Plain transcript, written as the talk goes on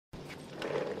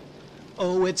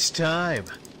Oh, it's time.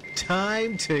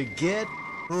 Time to get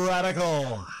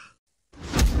radical.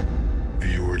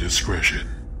 Viewer discretion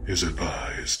is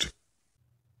advised.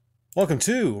 Welcome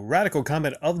to Radical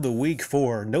Comment of the Week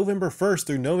for November 1st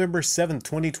through November 7th,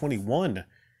 2021.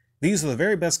 These are the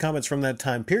very best comments from that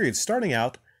time period, starting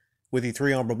out with the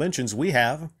three honorable mentions. We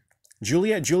have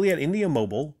Juliet India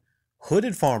Mobile,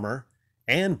 Hooded Farmer,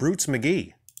 and Brutes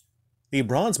McGee. The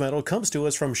bronze medal comes to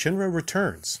us from Shinra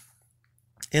Returns.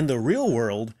 In the real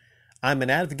world, I'm an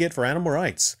advocate for animal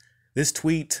rights. This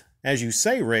tweet, as you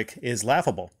say, Rick, is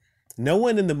laughable. No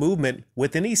one in the movement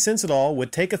with any sense at all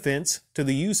would take offense to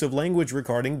the use of language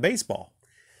regarding baseball.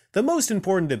 The most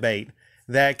important debate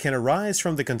that can arise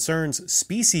from the concern's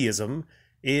speciesism,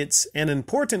 it's an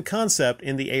important concept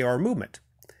in the AR movement.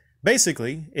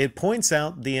 Basically, it points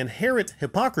out the inherent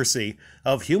hypocrisy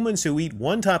of humans who eat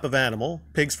one type of animal,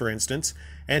 pigs for instance,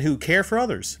 and who care for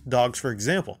others, dogs for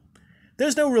example.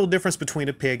 There's no real difference between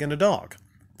a pig and a dog.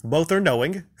 Both are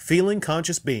knowing, feeling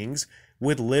conscious beings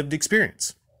with lived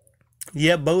experience.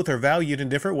 Yet both are valued in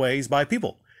different ways by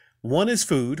people. One is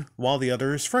food, while the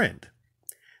other is friend.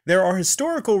 There are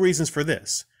historical reasons for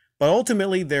this, but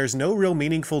ultimately there's no real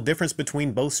meaningful difference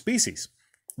between both species.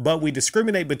 But we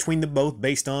discriminate between them both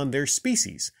based on their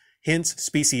species, hence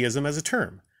speciesism as a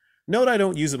term. Note I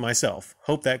don't use it myself.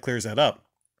 Hope that clears that up.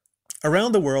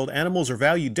 Around the world, animals are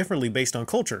valued differently based on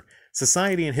culture,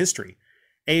 society, and history.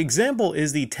 An example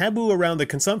is the taboo around the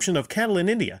consumption of cattle in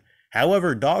India.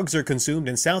 However, dogs are consumed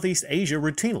in Southeast Asia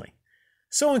routinely.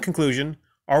 So in conclusion,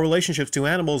 our relationships to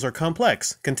animals are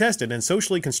complex, contested, and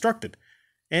socially constructed,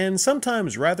 and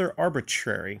sometimes rather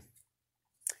arbitrary.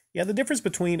 Yeah, the difference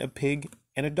between a pig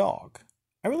and a dog.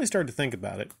 I really started to think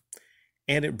about it,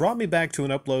 and it brought me back to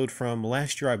an upload from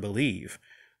last year, I believe,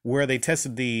 where they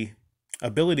tested the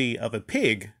ability of a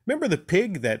pig. Remember the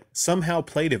pig that somehow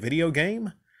played a video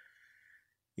game?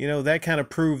 You know, that kind of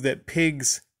proved that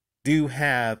pigs do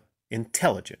have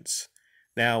intelligence.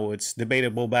 Now, it's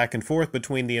debatable back and forth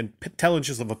between the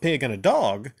intelligence of a pig and a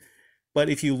dog, but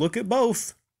if you look at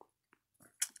both,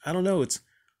 I don't know, it's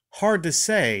hard to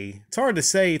say. It's hard to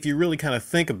say if you really kind of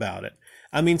think about it.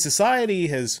 I mean, society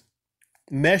has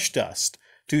meshed us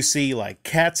to see like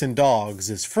cats and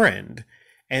dogs as friend,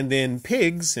 and then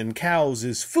pigs and cows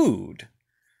as food.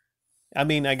 I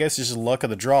mean, I guess it's just luck of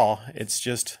the draw. It's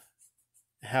just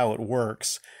how it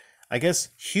works. I guess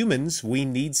humans, we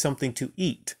need something to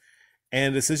eat.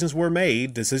 And decisions were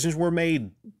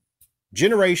made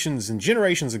generations and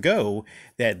generations ago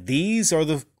that these are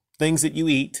the things that you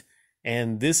eat,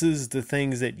 and this is the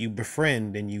things that you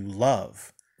befriend and you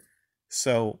love.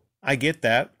 So I get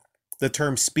that. The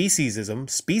term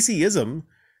speciesism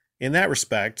in that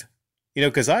respect, you know,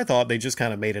 because I thought they just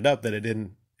kind of made it up, that it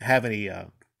didn't have any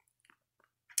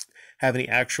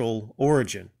actual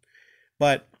origin.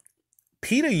 But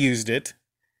PETA used it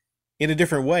in a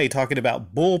different way, talking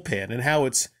about bullpen and how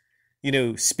it's, you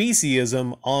know,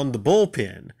 speciesism on the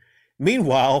bullpen.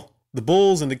 Meanwhile, the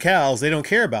bulls and the cows, they don't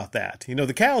care about that. You know,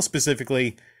 the cows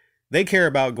specifically, they care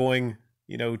about going,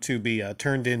 you know, to be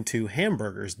turned into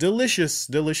hamburgers. Delicious,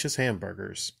 delicious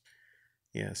hamburgers.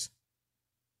 Yes.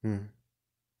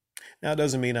 Now, it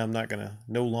doesn't mean I'm not going to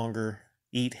no longer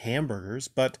eat hamburgers,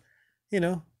 but, you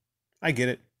know, I get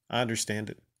it. I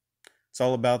understand it. It's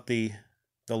all about the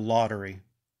lottery,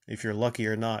 if you're lucky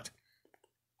or not.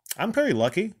 I'm pretty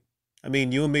lucky. I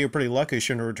mean, you and me are pretty lucky,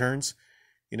 Shinra Returns.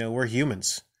 You know, we're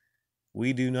humans.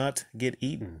 We do not get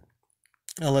eaten.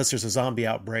 Unless there's a zombie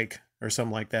outbreak or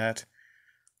something like that.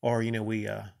 Or, you know,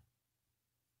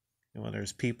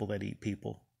 there's people that eat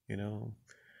people, you know.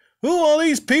 Who are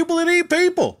these people that eat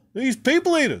people? These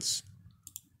people eaters.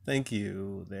 Thank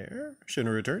you there,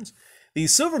 Shinra Returns. The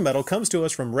silver medal comes to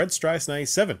us from Red Strice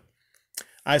 97.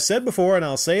 I've said before and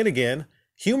I'll say it again,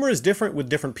 humor is different with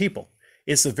different people.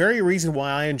 It's the very reason why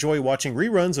I enjoy watching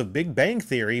reruns of Big Bang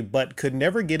Theory but could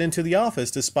never get into The Office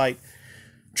despite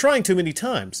trying too many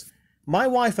times. My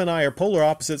wife and I are polar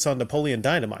opposites on Napoleon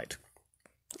Dynamite.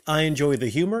 I enjoy the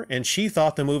humor and she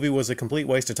thought the movie was a complete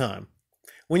waste of time.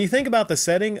 When you think about the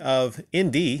setting of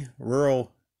ND,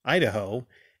 rural Idaho,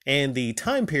 and the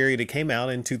time period it came out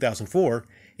in 2004,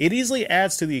 it easily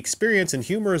adds to the experience and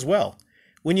humor as well.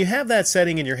 When you have that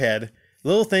setting in your head,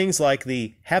 little things like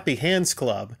the Happy Hands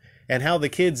Club and how the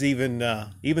kids, even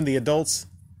the adults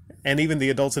in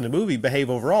the movie behave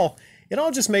overall, it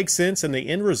all just makes sense, and the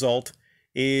end result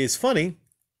is funny,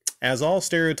 as all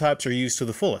stereotypes are used to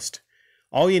the fullest.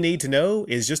 All you need to know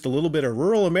is just a little bit of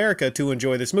rural America to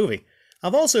enjoy this movie.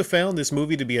 I've also found this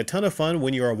movie to be a ton of fun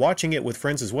when you are watching it with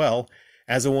friends as well,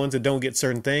 as the ones that don't get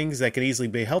certain things that can easily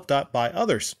be helped out by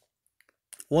others.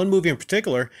 One movie in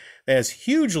particular that is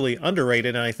hugely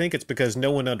underrated, and I think it's because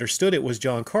no one understood it, was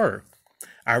John Carter.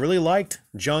 I really liked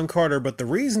John Carter, but the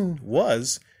reason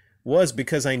was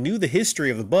because I knew the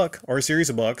history of the book, or a series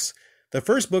of books. The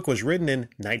first book was written in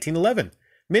 1911.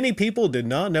 Many people did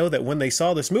not know that when they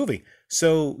saw this movie,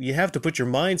 so you have to put your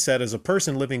mindset as a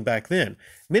person living back then.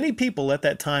 Many people at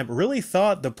that time really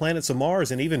thought the planets of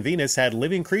Mars and even Venus had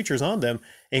living creatures on them,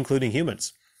 including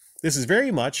humans. This is very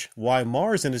much why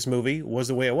Mars in this movie was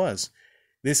the way it was.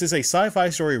 This is a sci-fi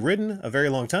story written a very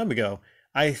long time ago.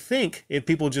 I think if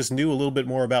people just knew a little bit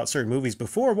more about certain movies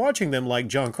before watching them, like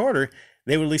John Carter,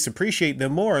 they would at least appreciate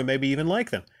them more and maybe even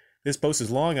like them. This post is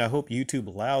long. I hope YouTube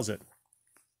allows it.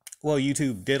 Well,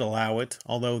 YouTube did allow it,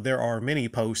 although there are many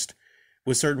posts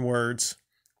with certain words,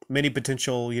 many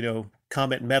potential,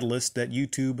 comment medalists that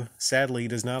YouTube sadly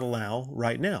does not allow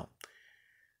right now.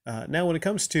 Now, when it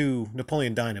comes to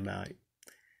Napoleon Dynamite,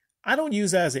 I don't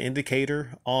use that as an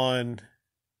indicator on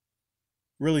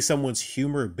really someone's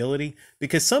humor ability,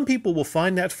 because some people will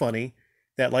find that funny,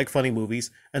 that like funny movies,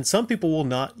 and some people will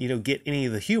not, get any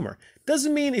of the humor.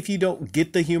 Doesn't mean if you don't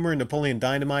get the humor in Napoleon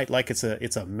Dynamite, like it's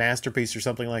a masterpiece or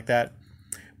something like that.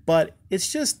 But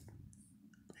it's just,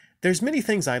 there's many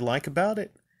things I like about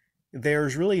it.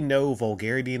 There's really no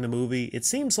vulgarity in the movie. It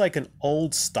seems like an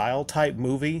old style type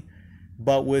movie,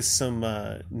 but with some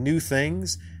new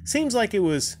things. Seems like it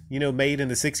was, made in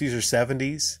the 60s or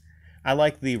 70s. I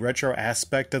like the retro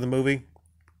aspect of the movie,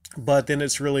 but then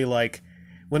it's really like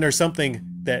when there's something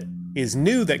that is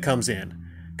new that comes in,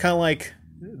 kind of like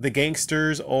the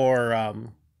gangsters or,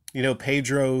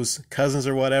 Pedro's cousins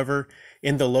or whatever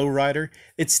in the Lowrider,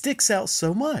 it sticks out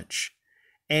so much.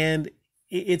 And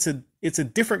it's a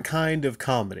different kind of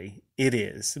comedy. It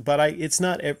is, but it's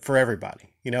not for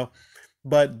everybody,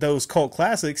 But those cult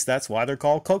classics, that's why they're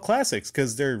called cult classics,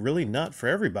 because they're really not for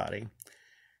everybody.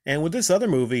 And with this other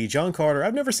movie, John Carter,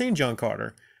 I've never seen John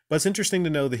Carter, but it's interesting to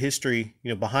know the history,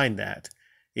 behind that.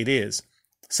 It is.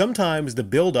 Sometimes the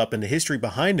build-up and the history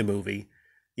behind a movie,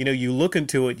 you look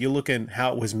into it, you look at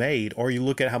how it was made, or you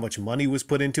look at how much money was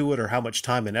put into it, or how much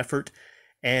time and effort,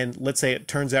 and let's say it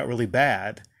turns out really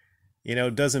bad.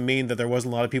 It doesn't mean that there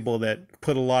wasn't a lot of people that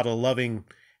put a lot of loving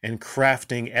and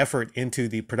crafting effort into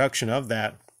the production of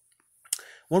that.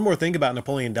 One more thing about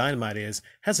Napoleon Dynamite is,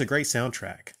 has a great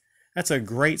soundtrack. That's a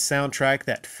great soundtrack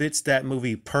that fits that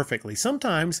movie perfectly.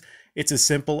 Sometimes it's as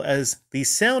simple as the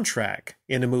soundtrack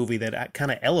in a movie that kind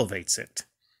of elevates it.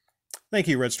 Thank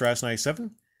you, Red Strauss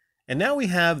 97. And now we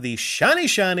have the shiny,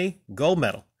 shiny gold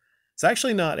medal. It's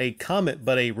actually not a comment,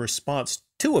 but a response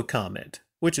to a comment,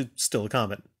 which is still a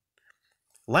comment.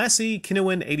 Lassie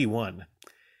Kinnuin 81.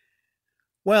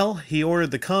 Well, he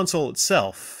ordered the console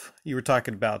itself. You were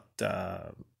talking about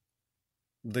the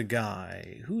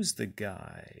guy. Who's the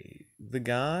guy? The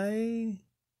guy?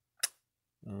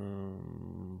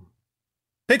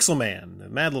 Pixel Man,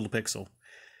 MadLittlePixel.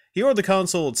 He ordered the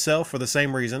console itself for the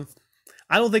same reason.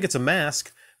 I don't think it's a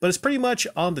mask, but it's pretty much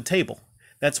on the table.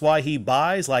 That's why he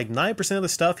buys like 9% of the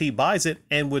stuff he buys it,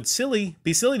 and would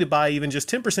be silly to buy even just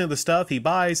 10% of the stuff he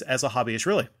buys as a hobbyist,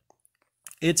 really.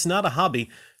 It's not a hobby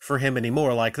for him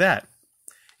anymore like that.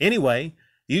 Anyway,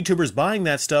 YouTubers buying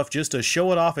that stuff just to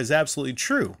show it off is absolutely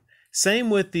true.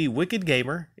 Same with the Wicked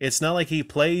Gamer. It's not like he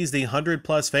plays the 100+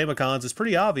 Famicons. It's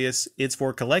pretty obvious it's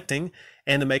for collecting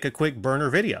and to make a quick burner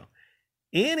video.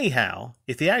 Anyhow,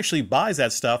 if he actually buys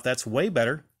that stuff, that's way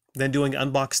better than doing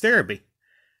unbox therapy.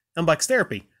 Unbox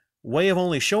therapy, way of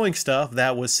only showing stuff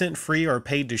that was sent free or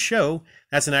paid to show.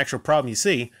 That's an actual problem you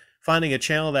see. Finding a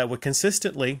channel that would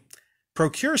consistently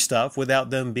procure stuff without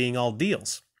them being all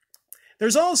deals.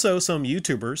 There's also some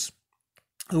YouTubers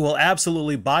who will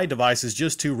absolutely buy devices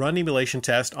just to run emulation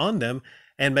tests on them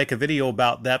and make a video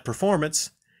about that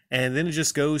performance, and then it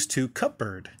just goes to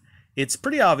cupboard. It's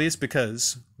pretty obvious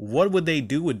because what would they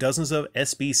do with dozens of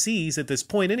SBCs at this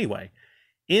point anyway?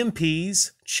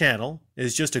 MP's channel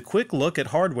is just a quick look at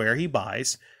hardware he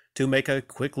buys to make a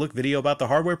quick look video about the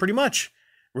hardware pretty much.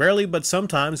 Rarely, but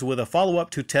sometimes with a follow-up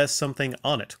to test something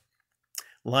on it.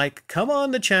 Like, come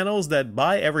on, the channels that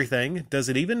buy everything, does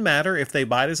it even matter if they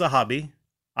buy it as a hobby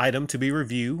item to be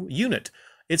review unit?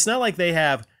 It's not like they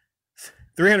have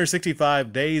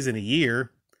 365 days in a year.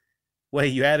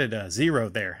 Wait, you added a 0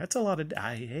 there. That's a lot of,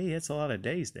 hey, that's a lot of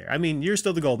days there. I mean, you're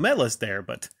still the gold medalist there,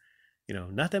 but,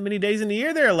 not that many days in the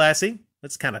year there, lassie.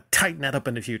 Let's kind of tighten that up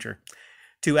in the future.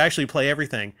 To actually play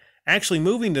everything. Actually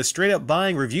moving to straight up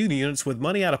buying review units with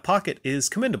money out of pocket is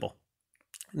commendable.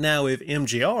 Now, if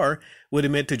MGR would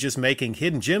admit to just making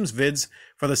hidden gems vids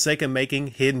for the sake of making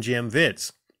hidden gem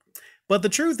vids. But the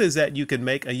truth is that you could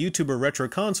make a YouTuber retro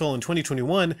console in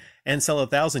 2021 and sell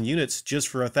 1,000 units just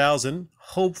for 1,000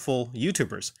 hopeful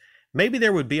YouTubers. Maybe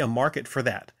there would be a market for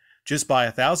that. Just buy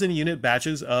 1,000 unit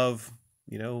batches of,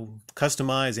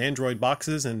 customized Android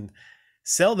boxes and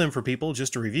sell them for people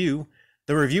just to review.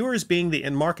 The reviewers being the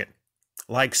end market.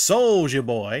 Like Soulja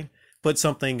Boy put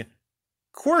something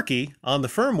quirky on the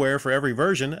firmware for every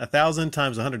version, 1,000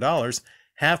 times $100,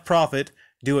 half profit,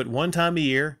 do it one time a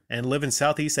year, and live in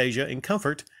Southeast Asia in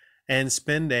comfort, and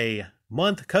spend a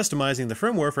month customizing the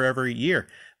firmware for every year.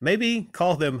 Maybe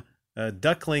call them a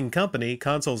Duckling Company,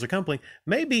 Consoles or Company.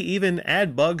 Maybe even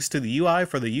add bugs to the UI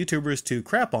for the YouTubers to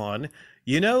crap on.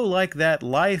 Like that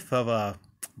Life of a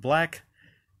Black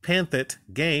Panther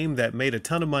game that made a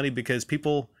ton of money because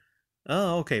people...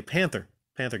 Oh, okay, Panther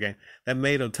game. That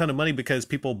made a ton of money because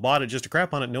people bought it just to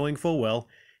crap on it, knowing full well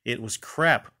it was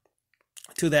crap.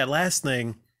 To that last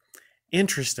thing,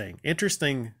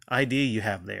 interesting idea you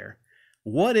have there.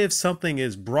 What if something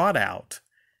is brought out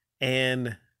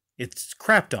and it's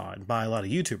crapped on by a lot of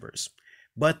YouTubers?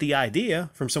 But the idea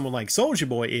from someone like Soulja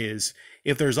Boy is,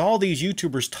 if there's all these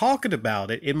YouTubers talking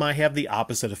about it, it might have the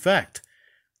opposite effect.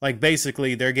 Like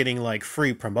basically they're getting like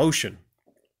free promotion.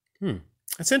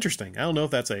 That's interesting. I don't know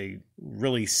if that's a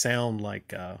really sound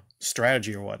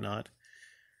strategy or whatnot.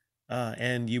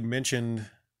 And you mentioned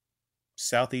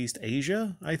Southeast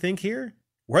Asia, I think here,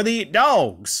 where they eat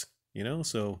dogs,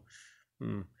 so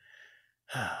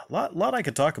lot I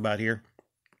could talk about here.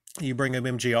 You bring up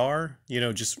MGR,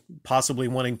 just possibly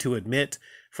wanting to admit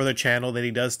for the channel that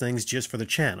he does things just for the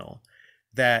channel,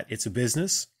 that it's a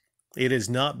business. It is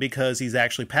not because he's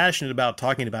actually passionate about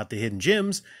talking about the hidden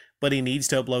gems, but he needs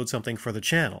to upload something for the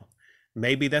channel.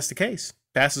 Maybe that's the case.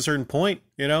 Past a certain point,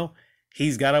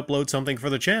 he's got to upload something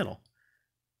for the channel.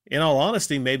 In all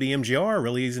honesty, maybe MGR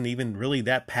really isn't even really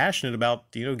that passionate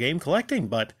about, game collecting,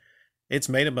 but it's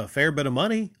made him a fair bit of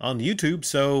money on YouTube,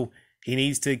 so he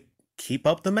needs to keep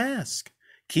up the mask.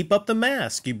 Keep up the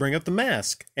mask. You bring up the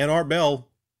mask. And Art Bell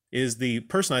is the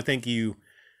person I think you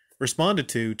responded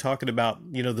to talking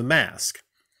about, the mask.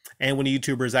 And when a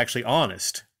YouTuber is actually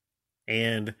honest.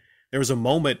 And there was a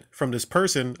moment from this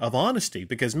person of honesty,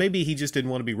 because maybe he just didn't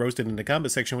want to be roasted in the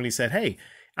comment section when he said, hey,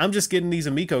 I'm just getting these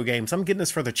Amico games. I'm getting this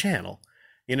for the channel.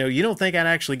 You don't think I'd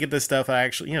actually get this stuff.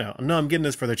 No, I'm getting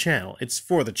this for the channel. It's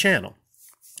for the channel.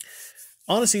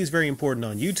 Honesty is very important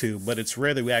on YouTube, but it's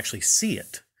rare that we actually see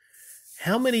it.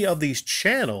 How many of these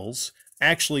channels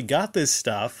actually got this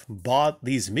stuff, bought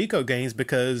these Amico games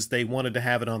because they wanted to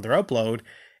have it on their upload,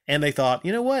 and they thought,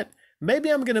 you know what? Maybe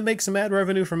I'm going to make some ad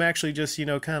revenue from actually just,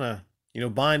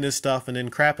 buying this stuff and then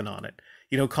crapping on it,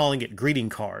 calling it greeting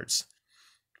cards.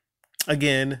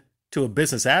 Again, to a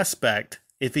business aspect,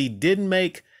 if he didn't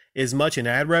make as much in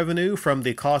ad revenue from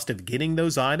the cost of getting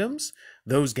those items,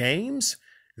 those games,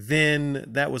 then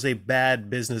that was a bad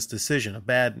business decision, a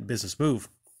bad business move.